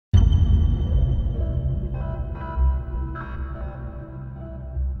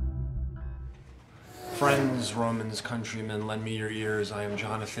Friends, Romans, countrymen, lend me your ears. I am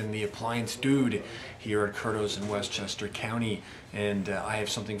Jonathan, the appliance dude, here at Curtis in Westchester County, and I have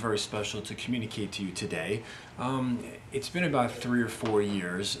something very special to communicate to you today. It's been about 3 or 4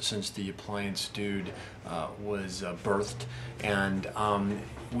 years since the appliance dude was birthed, and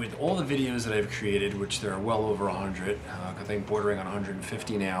with all the videos that I've created, which there are well over 100, I think bordering on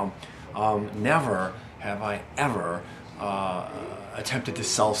 150 now, never have I ever attempted to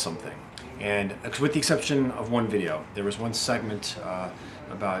sell something. And with the exception of one video, there was one segment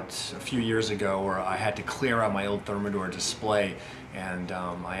about a few years ago where I had to clear out my old Thermador display, and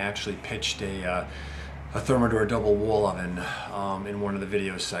I actually pitched a Thermador double wall oven in one of the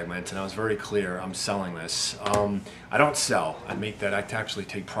video segments, and I was very clear, I'm selling this. I don't sell. I actually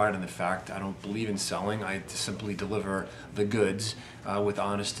take pride in the fact I don't believe in selling. I simply deliver the goods with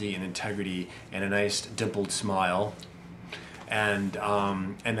honesty and integrity and a nice dimpled smile. And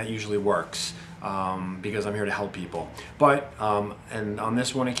that usually works because I'm here to help people. But and on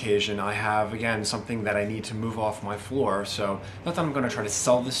this one occasion, I have again something that I need to move off my floor. So not that I'm going to try to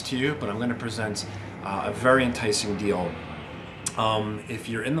sell this to you, but I'm going to present a very enticing deal. If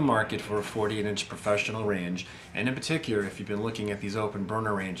you're in the market for a 48-inch professional range, and in particular if you've been looking at these open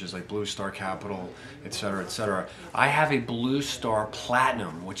burner ranges like BlueStar Capital, etc., I have a BlueStar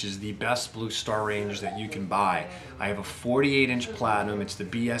Platinum, which is the best BlueStar range that you can buy. I have a 48-inch Platinum. It's the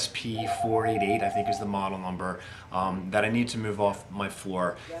BSP488, I think is the model number, that I need to move off my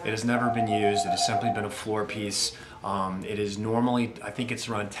floor. It has never been used. It has simply been a floor piece. It is normally, I think it's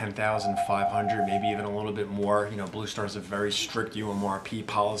around 10,500, maybe even a little bit more. You know, BlueStar has a very strict UMRP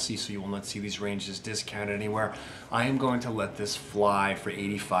policy, so you will not see these ranges discounted anywhere. I am going to let this fly for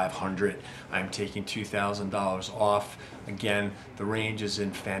 8,500. I'm taking $2,000 off. Again, the range is in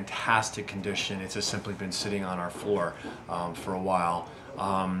fantastic condition. It's just simply been sitting on our floor for a while.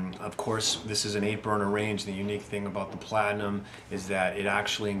 Of course, this is an 8-burner range. The unique thing about the Platinum is that it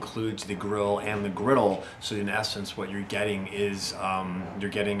actually includes the grill and the griddle. So in essence, what you're getting is you're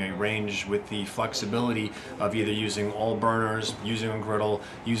getting a range with the flexibility of either using all burners, using a griddle,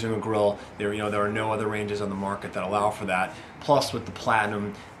 using a grill. There are no other ranges on the market that allow for that. Plus, with the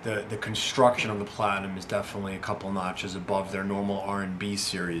Platinum, the construction of the Platinum is definitely a couple notches above their normal R&B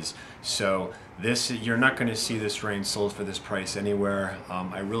series. So you're not going to see this range sold for this price anywhere.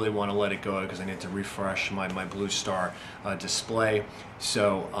 I really want to let it go because I need to refresh my BlueStar display.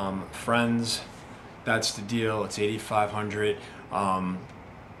 So friends, that's the deal. It's 8,500.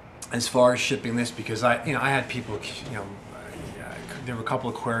 As far as shipping this, because I had people, there were a couple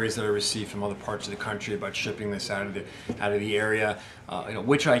of queries that I received from other parts of the country about shipping this out of the area,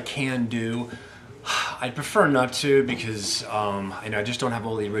 which I can do. I'd prefer not to because I just don't have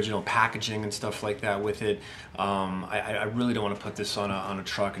all the original packaging and stuff like that with it. I really don't want to put this on a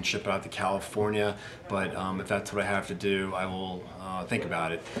truck and ship it out to California, but if that's what I have to do, I will think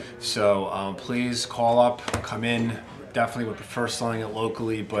about it. So please call up, come in. Definitely would prefer selling it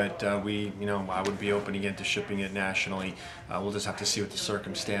locally, but I would be open again to shipping it nationally. We'll just have to see what the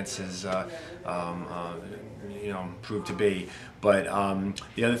circumstances prove to be. But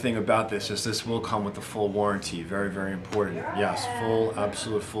the other thing about this is this will come with a full warranty. Very, very important. Yes,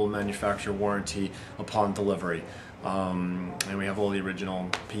 absolute full manufacturer warranty upon delivery. And we have all the original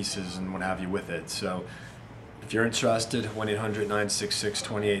pieces and what have you with it. So if you're interested,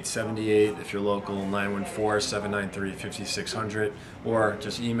 1-800-966-2878. If you're local, 914-793-5600. Or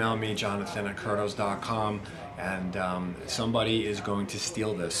just email me, jonathan@curtos.com, and somebody is going to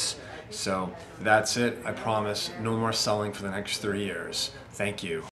steal this. So that's it. I promise no more selling for the next 3 years. Thank you.